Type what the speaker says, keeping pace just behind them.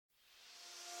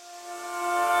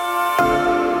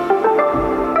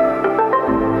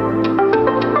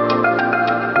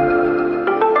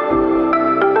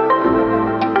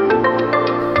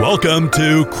Welcome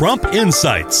to Crump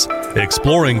Insights,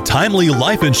 exploring timely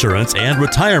life insurance and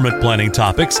retirement planning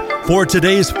topics for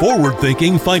today's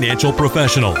forward-thinking financial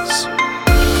professionals.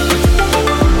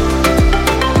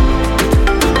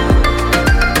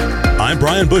 I'm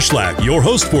Brian Bushlack, your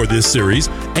host for this series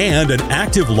and an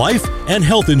active life and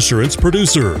health insurance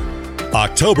producer.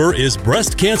 October is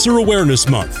Breast Cancer Awareness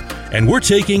Month, and we're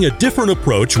taking a different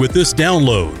approach with this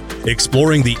download,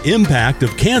 exploring the impact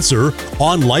of cancer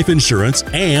on life insurance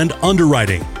and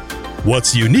underwriting.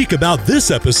 What's unique about this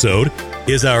episode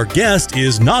is our guest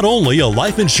is not only a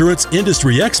life insurance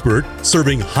industry expert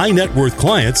serving high net worth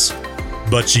clients,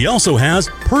 but she also has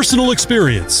personal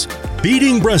experience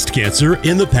beating breast cancer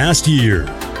in the past year.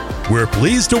 We're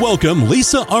pleased to welcome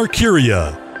Lisa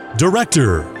Arcuria,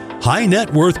 Director, High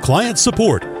Net Worth Client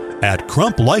Support at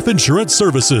Crump Life Insurance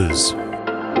Services.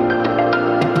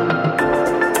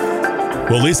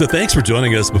 Well, Lisa, thanks for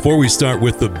joining us. Before we start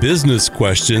with the business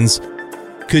questions,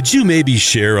 could you maybe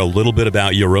share a little bit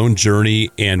about your own journey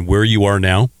and where you are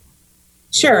now?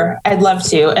 Sure, I'd love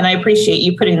to. And I appreciate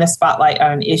you putting the spotlight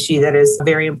on an issue that is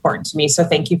very important to me. So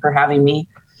thank you for having me.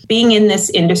 Being in this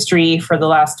industry for the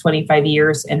last 25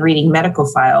 years and reading medical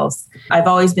files, I've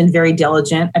always been very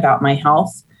diligent about my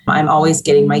health. I'm always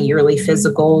getting my yearly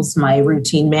physicals, my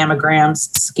routine mammograms,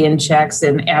 skin checks,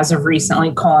 and as of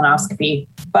recently, colonoscopy.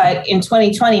 But in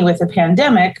 2020, with the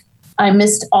pandemic, I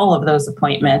missed all of those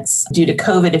appointments due to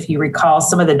COVID. If you recall,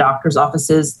 some of the doctor's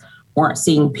offices weren't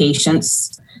seeing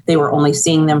patients. They were only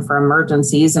seeing them for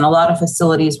emergencies, and a lot of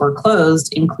facilities were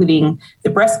closed, including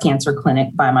the breast cancer clinic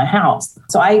by my house.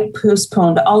 So I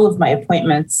postponed all of my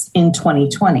appointments in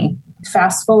 2020.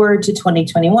 Fast forward to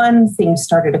 2021, things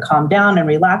started to calm down and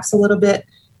relax a little bit.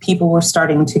 People were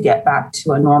starting to get back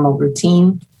to a normal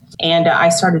routine, and I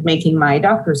started making my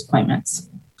doctor's appointments.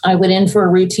 I went in for a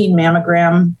routine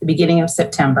mammogram the beginning of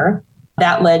September.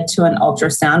 That led to an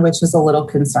ultrasound, which was a little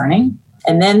concerning.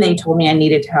 And then they told me I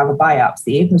needed to have a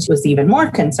biopsy, which was even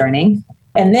more concerning.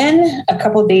 And then a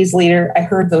couple of days later, I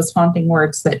heard those haunting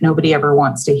words that nobody ever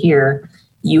wants to hear: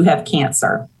 you have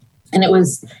cancer. And it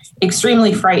was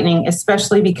extremely frightening,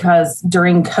 especially because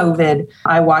during COVID,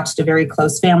 I watched a very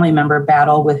close family member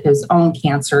battle with his own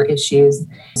cancer issues.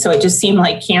 So it just seemed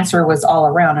like cancer was all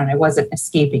around and I wasn't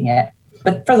escaping it.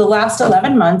 But for the last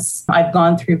 11 months, I've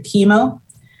gone through chemo,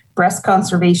 breast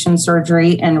conservation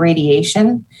surgery, and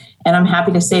radiation. And I'm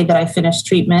happy to say that I finished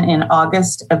treatment in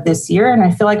August of this year. And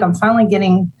I feel like I'm finally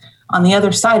getting on the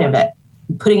other side of it,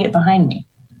 putting it behind me.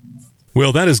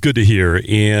 Well, that is good to hear,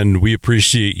 and we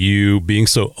appreciate you being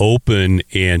so open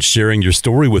and sharing your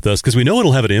story with us, because we know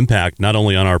it'll have an impact not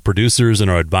only on our producers and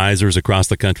our advisors across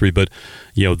the country, but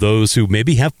those who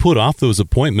maybe have put off those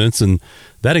appointments, and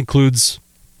that includes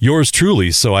yours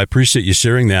truly. So I appreciate you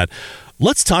sharing that.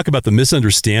 Let's talk about the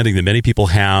misunderstanding that many people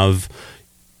have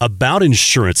about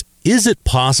insurance. Is it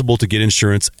possible to get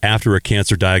insurance after a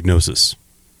cancer diagnosis?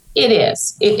 It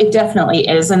is. It definitely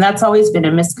is. And that's always been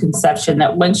a misconception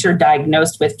that once you're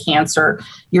diagnosed with cancer,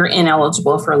 you're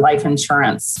ineligible for life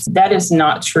insurance. That is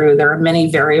not true. There are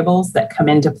many variables that come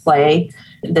into play: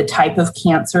 the type of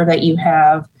cancer that you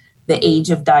have, the age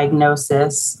of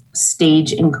diagnosis,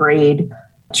 stage and grade,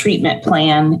 treatment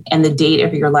plan, and the date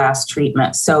of your last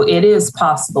treatment. So it is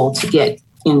possible to get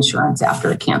insurance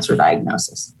after a cancer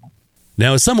diagnosis.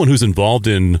 Now, as someone who's involved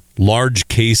in large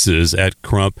cases at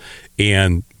Crump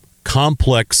and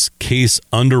complex case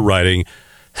underwriting,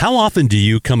 how often do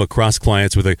you come across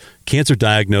clients with a cancer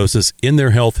diagnosis in their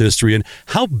health history, and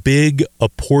how big a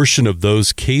portion of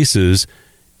those cases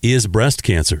is breast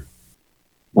cancer?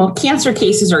 Well, cancer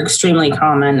cases are extremely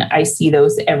common. I see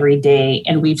those every day,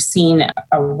 and we've seen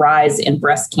a rise in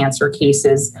breast cancer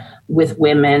cases with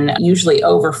women, usually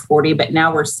over 40, but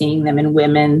now we're seeing them in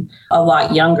women a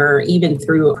lot younger, even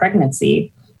through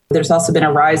pregnancy. There's also been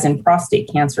a rise in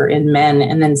prostate cancer in men,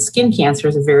 and then skin cancer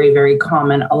is very, very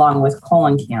common, along with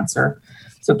colon cancer.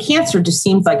 So cancer just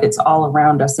seems like it's all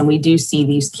around us, and we do see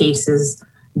these cases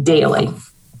daily.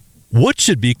 What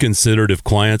should be considered if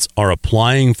clients are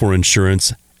applying for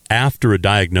insurance after a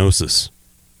diagnosis?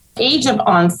 Age of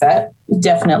onset,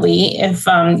 definitely. If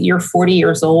you're 40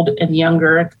 years old and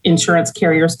younger, insurance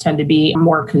carriers tend to be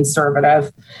more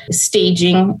conservative.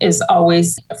 Staging is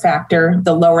always a factor.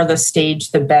 The lower the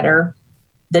stage, the better.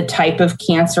 The type of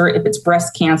cancer, if it's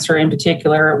breast cancer in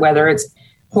particular, whether it's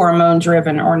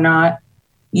hormone-driven or not.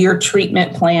 Your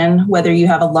treatment plan, whether you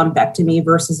have a lumpectomy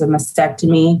versus a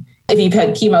mastectomy. If you've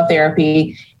had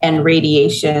chemotherapy and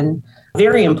radiation.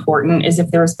 Very important is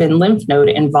if there's been lymph node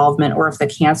involvement or if the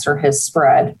cancer has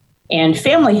spread. And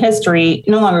family history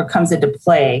no longer comes into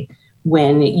play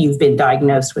when you've been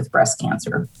diagnosed with breast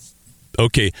cancer.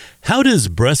 Okay. How does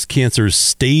breast cancer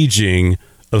staging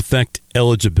affect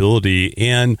eligibility?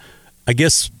 And I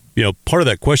guess, part of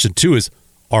that question too is,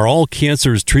 are all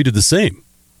cancers treated the same?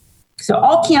 So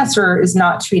all cancer is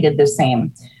not treated the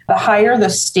same. The higher the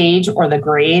stage or the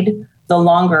grade, the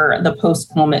longer the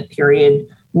postponement period,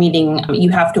 meaning you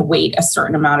have to wait a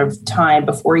certain amount of time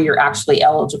before you're actually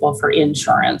eligible for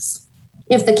insurance.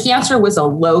 If the cancer was a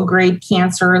low-grade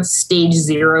cancer, stage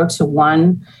 0 to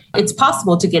 1, it's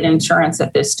possible to get insurance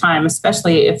at this time,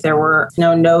 especially if there were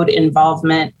no node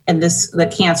involvement and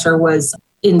the cancer was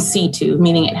in situ,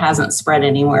 meaning it hasn't spread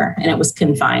anywhere and it was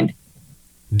confined.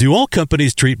 Do all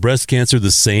companies treat breast cancer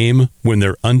the same when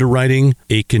they're underwriting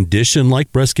a condition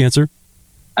like breast cancer?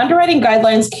 Underwriting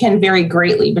guidelines can vary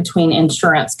greatly between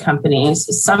insurance companies.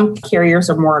 Some carriers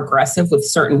are more aggressive with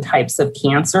certain types of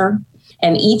cancer,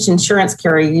 and each insurance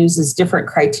carrier uses different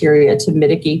criteria to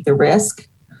mitigate the risk.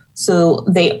 So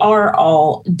they are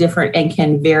all different and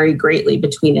can vary greatly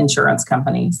between insurance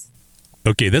companies.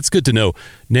 Okay, that's good to know.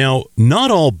 Now, not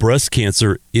all breast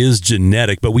cancer is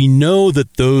genetic, but we know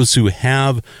that those who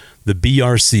have the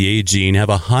BRCA gene have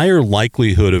a higher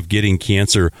likelihood of getting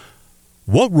cancer.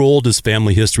 What role does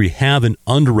family history have in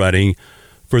underwriting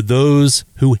for those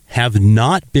who have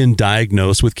not been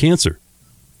diagnosed with cancer?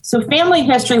 So family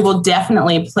history will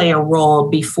definitely play a role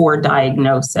before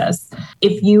diagnosis.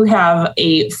 If you have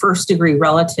a first-degree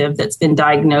relative that's been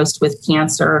diagnosed with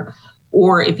cancer,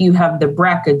 or if you have the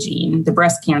BRCA gene, the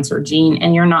breast cancer gene,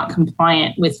 and you're not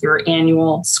compliant with your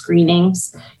annual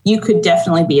screenings, you could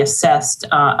definitely be assessed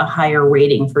a higher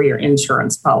rating for your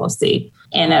insurance policy.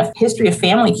 And a history of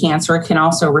family cancer can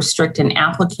also restrict an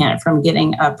applicant from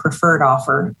getting a preferred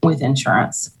offer with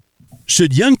insurance.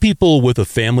 Should young people with a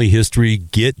family history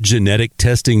get genetic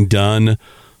testing done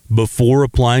before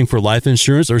applying for life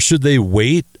insurance, or should they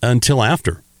wait until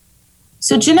after?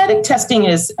 So genetic testing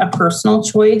is a personal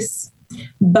choice.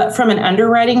 But from an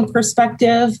underwriting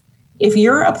perspective, if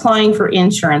you're applying for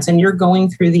insurance and you're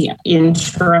going through the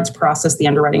insurance process, the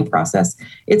underwriting process,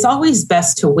 it's always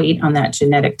best to wait on that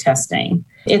genetic testing.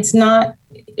 It's not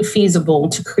feasible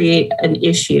to create an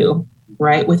issue,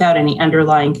 right, without any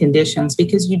underlying conditions,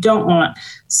 because you don't want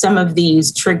some of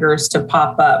these triggers to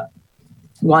pop up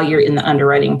while you're in the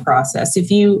underwriting process.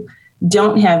 If you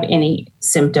don't have any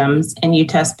symptoms and you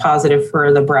test positive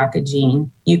for the BRCA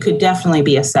gene, you could definitely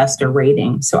be assessed a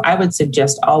rating. So I would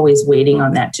suggest always waiting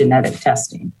on that genetic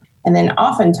testing. And then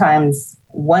oftentimes,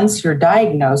 once you're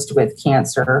diagnosed with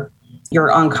cancer, your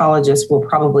oncologist will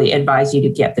probably advise you to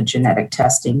get the genetic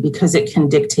testing because it can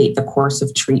dictate the course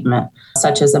of treatment,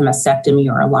 such as a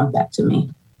mastectomy or a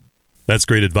lumpectomy. That's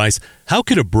great advice. How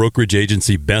could a brokerage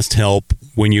agency best help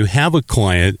when you have a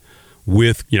client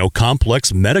with,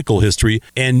 complex medical history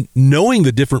and knowing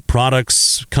the different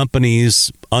products,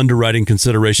 companies, underwriting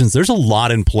considerations? There's a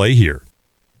lot in play here.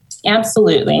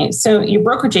 Absolutely. So your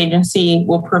brokerage agency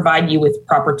will provide you with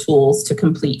proper tools to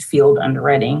complete field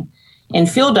underwriting. And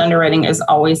field underwriting is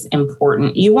always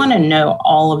important. You want to know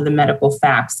all of the medical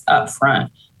facts up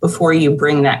front before you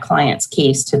bring that client's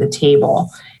case to the table.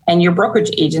 And your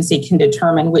brokerage agency can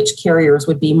determine which carriers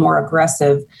would be more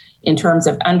aggressive in terms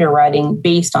of underwriting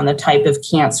based on the type of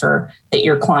cancer that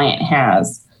your client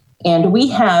has. And we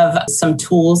have some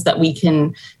tools that we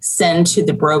can send to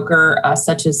the broker,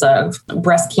 such as a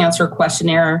breast cancer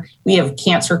questionnaire. We have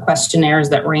cancer questionnaires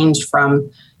that range from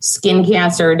skin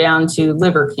cancer down to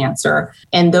liver cancer.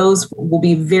 And those will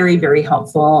be very, very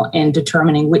helpful in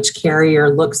determining which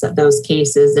carrier looks at those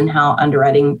cases and how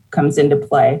underwriting comes into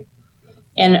play.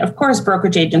 And of course,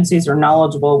 brokerage agencies are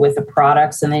knowledgeable with the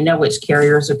products and they know which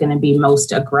carriers are going to be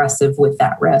most aggressive with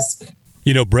that risk.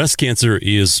 Breast cancer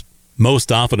is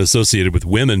most often associated with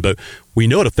women, but we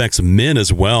know it affects men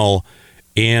as well.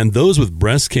 And those with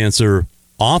breast cancer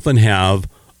often have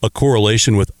a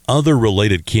correlation with other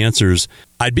related cancers.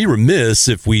 I'd be remiss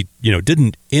if we,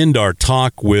 didn't end our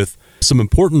talk with some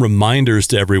important reminders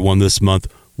to everyone this month.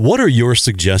 What are your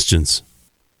suggestions?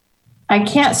 I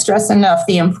can't stress enough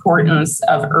the importance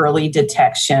of early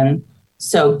detection.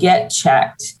 So get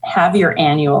checked, have your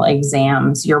annual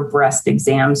exams, your breast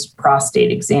exams,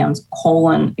 prostate exams,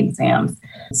 colon exams.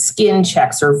 Skin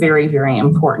checks are very, very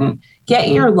important. Get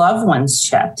your loved ones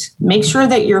checked. Make sure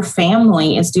that your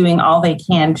family is doing all they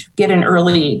can to get an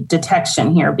early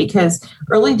detection here, because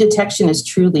early detection is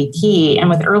truly key. And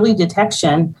with early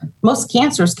detection, most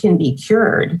cancers can be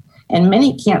cured. And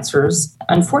many cancers,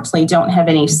 unfortunately, don't have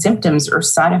any symptoms or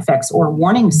side effects or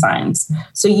warning signs.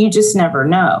 So you just never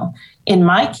know. In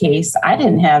my case, I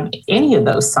didn't have any of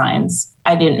those signs.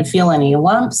 I didn't feel any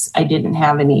lumps. I didn't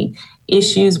have any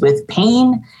issues with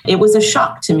pain. It was a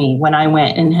shock to me when I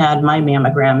went and had my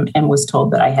mammogram and was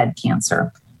told that I had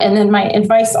cancer. And then my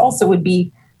advice also would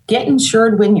be get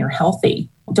insured when you're healthy.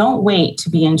 Don't wait to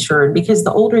be insured, because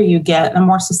the older you get, the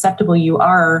more susceptible you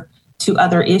are to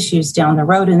other issues down the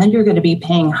road. And then you're going to be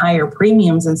paying higher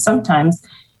premiums, and sometimes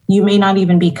you may not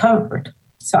even be covered.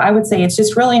 So I would say it's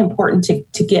just really important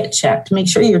to get checked. Make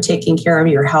sure you're taking care of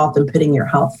your health and putting your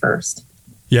health first.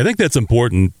 Yeah, I think that's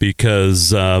important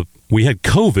because we had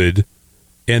COVID,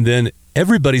 and then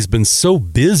everybody's been so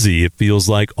busy, it feels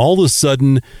like. All of a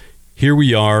sudden, here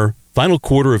we are, final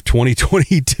quarter of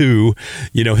 2022,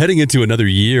 heading into another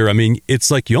year. I mean,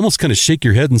 it's like you almost kind of shake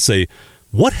your head and say,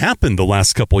 what happened the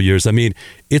last couple of years? I mean,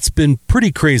 it's been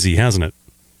pretty crazy, hasn't it?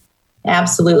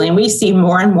 Absolutely. And we see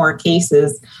more and more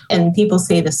cases, and people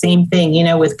say the same thing.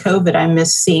 With COVID, I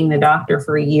missed seeing the doctor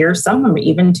for a year, some of them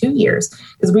even 2 years,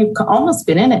 because we've almost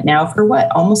been in it now for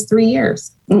almost 3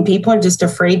 years. And people are just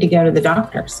afraid to go to the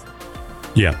doctors.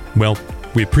 Yeah. Well,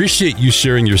 we appreciate you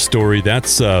sharing your story.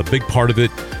 That's a big part of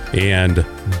it and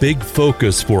big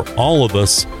focus for all of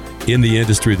us in the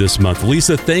industry this month.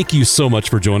 Lisa, thank you so much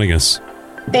for joining us.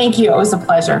 Thank you. It was a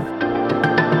pleasure.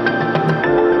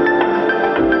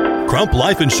 Crump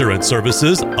Life Insurance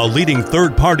Services, a leading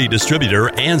third-party distributor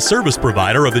and service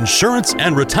provider of insurance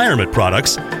and retirement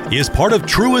products, is part of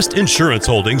Truist Insurance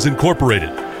Holdings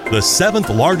Incorporated, the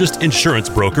 7th largest insurance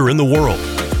broker in the world.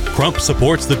 Crump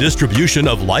supports the distribution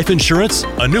of life insurance,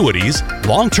 annuities,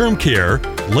 long-term care,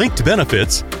 linked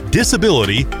benefits,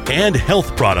 disability, and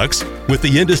health products with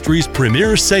the industry's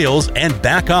premier sales and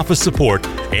back-office support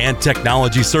and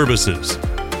technology services.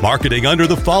 Marketing under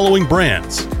the following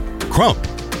brands: Crump,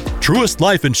 Truist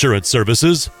Life Insurance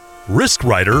Services, Risk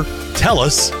Writer,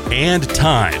 TELUS, and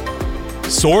Time.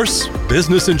 Source: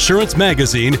 Business Insurance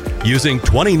Magazine, using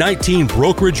 2019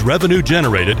 brokerage revenue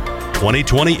generated,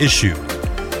 2020 issue.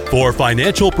 For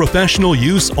financial professional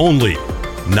use only.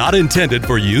 Not intended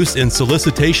for use in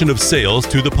solicitation of sales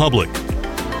to the public.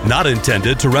 Not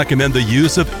intended to recommend the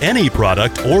use of any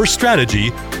product or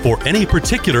strategy for any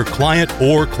particular client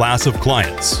or class of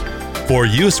clients. For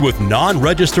use with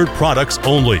non-registered products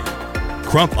only.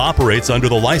 Crump operates under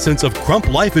the license of Crump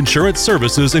Life Insurance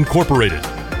Services Incorporated.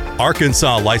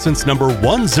 Arkansas license number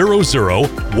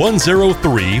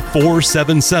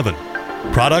 100103477.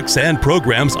 Products and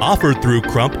programs offered through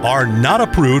Crump are not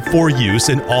approved for use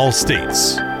in all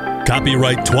states.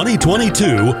 Copyright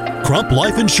 2022, Crump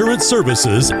Life Insurance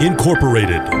Services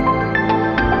Incorporated.